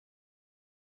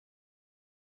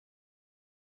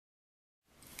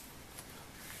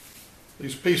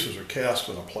These pieces are cast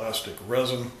in a plastic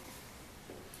resin.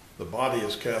 The body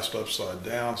is cast upside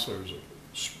down, so there's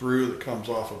a sprue that comes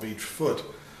off of each foot.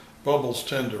 Bubbles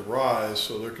tend to rise,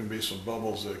 so there can be some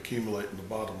bubbles that accumulate in the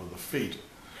bottom of the feet.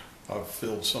 I've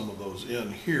filled some of those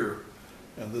in here,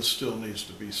 and this still needs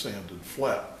to be sanded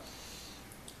flat.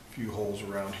 A few holes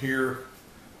around here.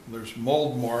 There's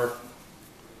mold mark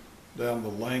down the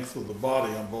length of the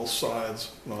body on both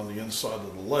sides and on the inside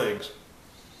of the legs.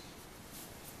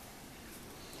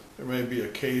 There may be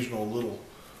occasional little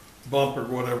bump or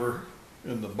whatever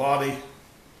in the body,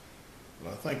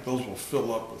 but I think those will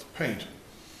fill up with paint.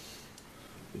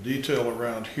 The detail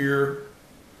around here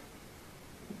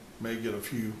may get a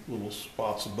few little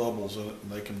spots of bubbles in it, and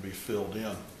they can be filled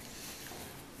in.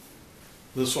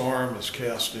 This arm is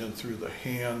cast in through the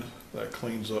hand. That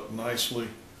cleans up nicely.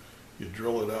 You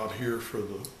drill it out here for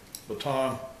the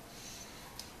baton.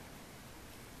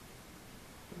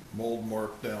 Mold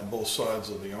mark down both sides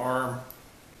of the arm.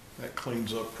 That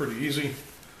cleans up pretty easy.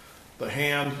 The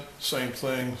hand, same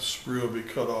thing. Sprue will be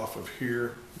cut off of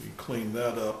here. You clean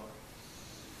that up.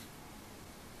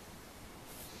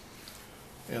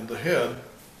 And the head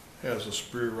has a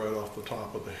sprue right off the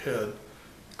top of the head.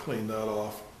 Clean that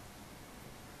off.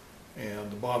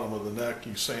 And the bottom of the neck,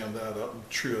 you sand that up and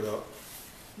true it up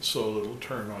so that it'll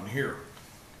turn on here.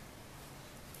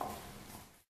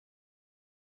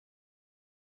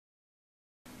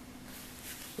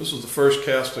 This is the first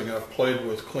casting I've played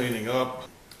with cleaning up.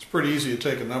 It's pretty easy to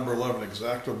take a number 11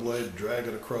 X-Acto blade, drag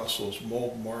it across those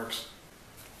mold marks,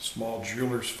 small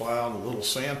jeweler's file, and a little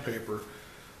sandpaper.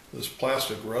 This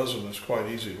plastic resin is quite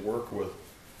easy to work with.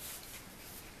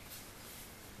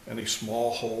 Any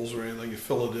small holes or anything, you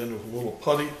fill it in with a little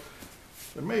putty.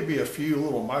 There may be a few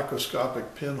little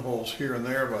microscopic pinholes here and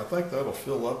there, but I think that'll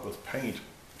fill up with paint.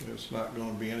 It's not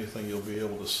going to be anything you'll be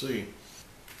able to see.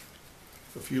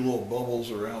 A few little bubbles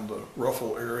around the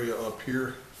ruffle area up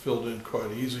here, filled in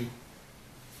quite easy.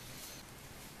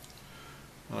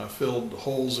 And I filled the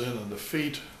holes in the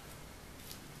feet.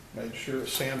 Made sure I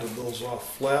sanded those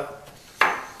off flat.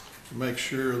 Make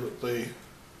sure that they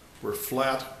were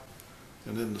flat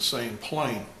and in the same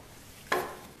plane.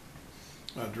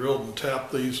 I drilled and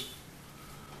tapped these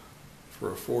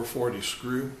for a 440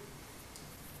 screw.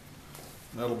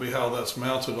 And that'll be how that's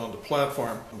mounted on the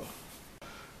platform.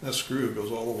 That screw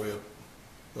goes all the way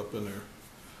up in there.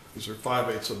 These are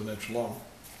 5/8 of an inch long.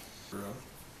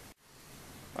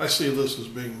 I see this as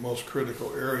being the most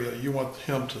critical area. You want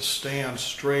him to stand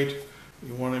straight.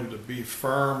 You want him to be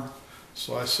firm.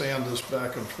 So I sand this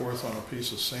back and forth on a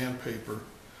piece of sandpaper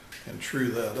and true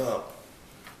that up.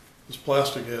 This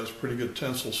plastic has pretty good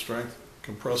tensile strength,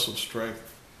 compressive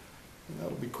strength, and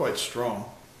that'll be quite strong.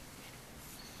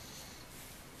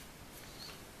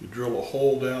 You drill a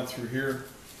hole down through here.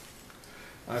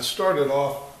 I started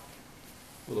off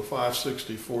with a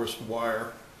 5/64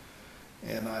 wire,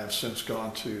 and I have since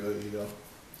gone to a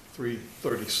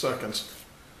 3/32.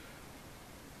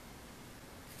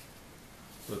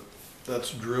 But that's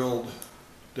drilled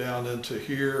down into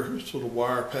here, so the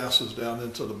wire passes down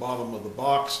into the bottom of the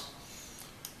box,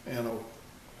 and a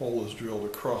hole is drilled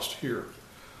across here.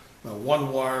 Now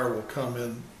one wire will come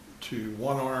in to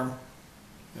one arm,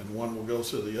 and one will go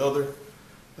to the other,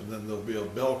 and then there'll be a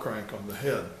bell crank on the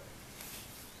head.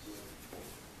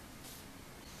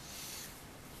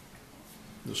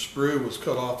 The sprue was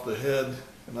cut off the head,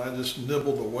 and I just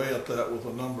nibbled away at that with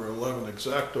a number 11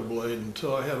 X-Acto blade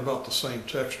until I had about the same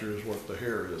texture as what the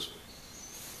hair is.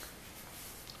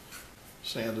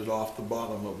 Sanded off the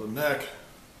bottom of the neck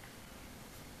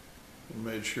and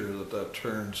made sure that that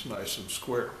turns nice and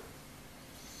square.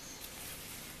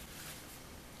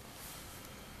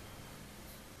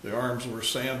 The arms were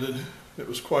sanded. It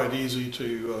was quite easy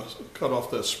to cut off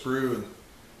that sprue and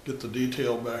get the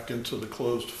detail back into the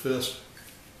closed fist.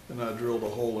 And I drilled a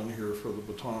hole in here for the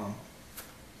baton.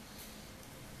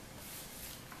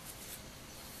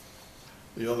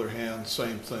 The other hand,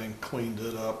 same thing, cleaned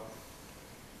it up.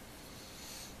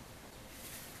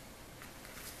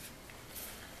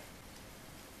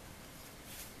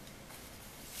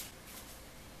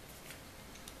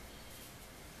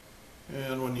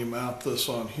 And when you mount this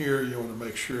on here, you want to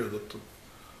make sure that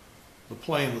the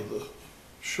plane of the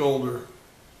shoulder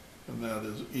and that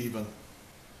is even.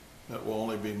 That will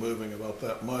only be moving about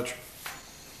that much.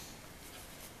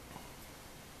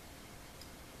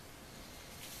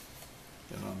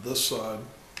 And on this side,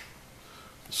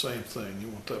 the same thing. You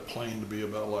want that plane to be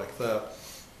about like that.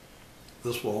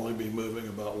 This will only be moving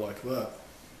about like that.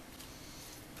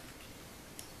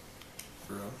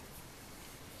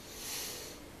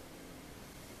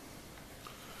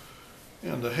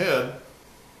 And the head,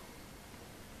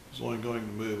 It's only going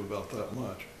to move about that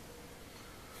much.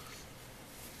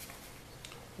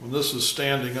 When this is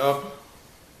standing up,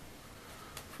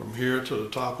 from here to the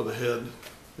top of the head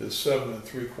is 7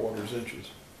 3/4 inches.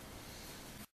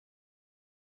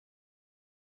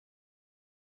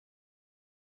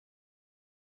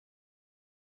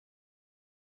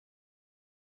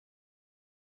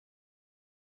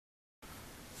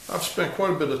 I've spent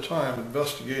quite a bit of time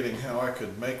investigating how I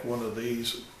could make one of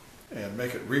these and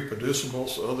make it reproducible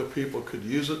so other people could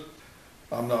use it.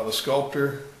 I'm not a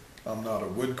sculptor, I'm not a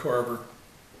wood carver.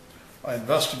 I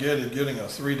investigated getting a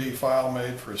 3D file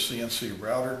made for a CNC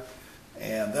router,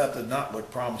 and that did not look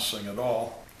promising at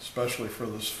all, especially for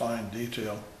this fine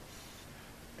detail.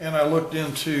 And I looked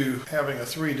into having a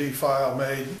 3D file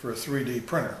made for a 3D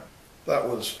printer. That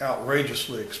was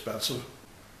outrageously expensive,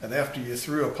 and after you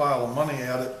threw a pile of money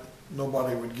at it,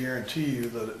 nobody would guarantee you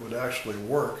that it would actually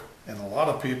work. And a lot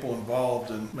of people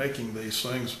involved in making these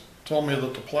things told me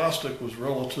that the plastic was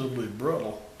relatively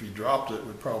brittle. If you dropped it, it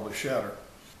would probably shatter.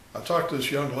 I talked to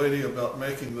this young lady about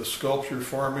making this sculpture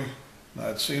for me, and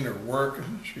I'd seen her work.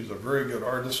 She's a very good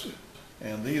artist,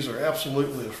 and these are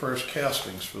absolutely the first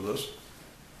castings for this,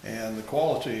 and the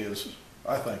quality is,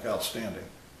 I think, outstanding.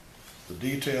 The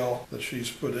detail that she's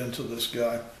put into this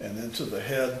guy and into the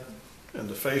head and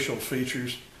the facial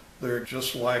features, they're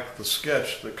just like the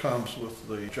sketch that comes with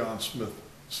the John Smith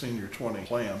Senior 20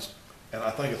 plans, and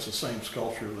I think it's the same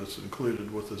sculpture that's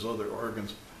included with his other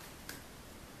organs.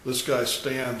 This guy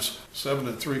stands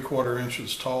 7 3/4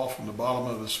 inches tall from the bottom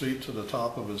of his feet to the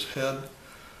top of his head,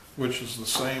 which is the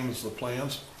same as the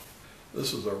plans.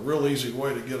 This is a real easy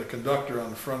way to get a conductor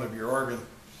on the front of your organ.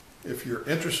 If you're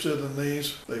interested in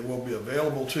these, they will be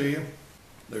available to you.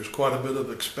 There's quite a bit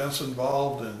of expense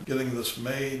involved in getting this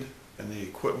made and the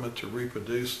equipment to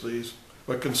reproduce these.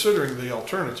 But considering the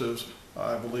alternatives,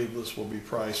 I believe this will be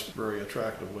priced very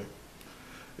attractively.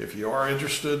 If you are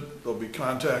interested, there'll be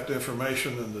contact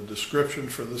information in the description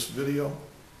for this video,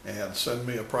 and send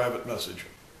me a private message.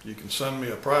 You can send me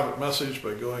a private message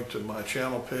by going to my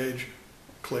channel page,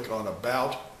 click on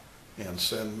About, and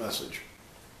Send Message.